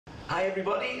Hi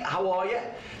everybody, how are you?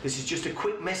 This is just a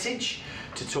quick message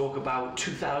to talk about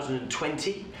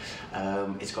 2020.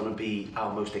 It's going to be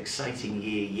our most exciting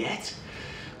year yet,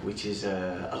 which is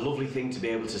a lovely thing to be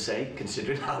able to say,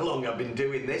 considering how long I've been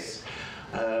doing this.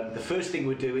 The first thing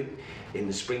we're doing in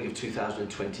the spring of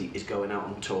 2020 is going out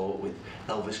on tour with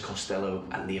Elvis Costello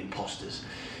and the Imposters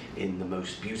in the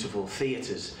most beautiful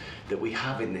theatres that we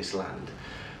have in this land.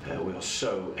 We are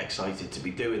so excited to be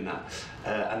doing that.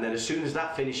 And then as soon as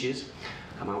that finishes,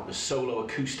 I'm out on a solo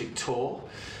acoustic tour,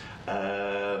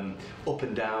 up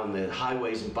and down the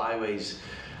highways and byways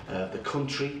of the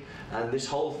country. And this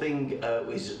whole thing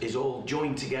is all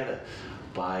joined together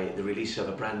by the release of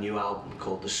a brand new album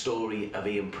called The Story of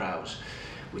Ian Prowse,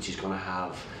 which is going to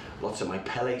have lots of my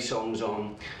Pele songs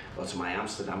on, lots of my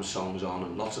Amsterdam songs on,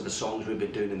 and lots of the songs we've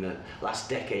been doing in the last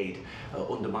decade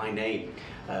under my name,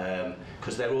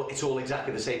 because it's all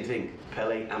exactly the same thing.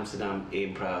 Pele, Amsterdam,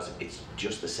 Ian Prowse, it's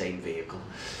just the same vehicle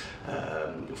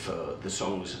for the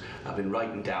songs I've been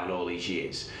writing down all these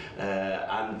years.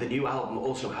 And the new album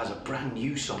also has a brand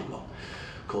new song on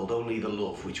called Only the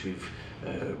Love, which we've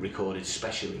recorded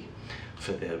specially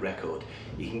for the record.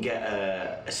 You can get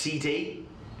a CD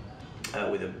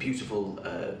with a beautiful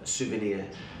souvenir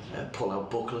pull-out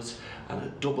booklet and a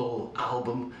double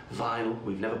album vinyl.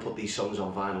 We've never put these songs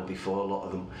on vinyl before, a lot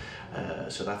of them,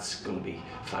 so that's going to be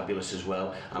fabulous as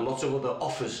well, and lots of other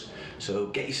offers. So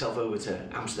get yourself over to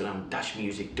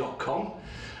amsterdam-music.com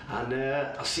and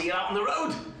I'll see you out on the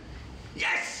road.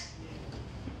 Yes!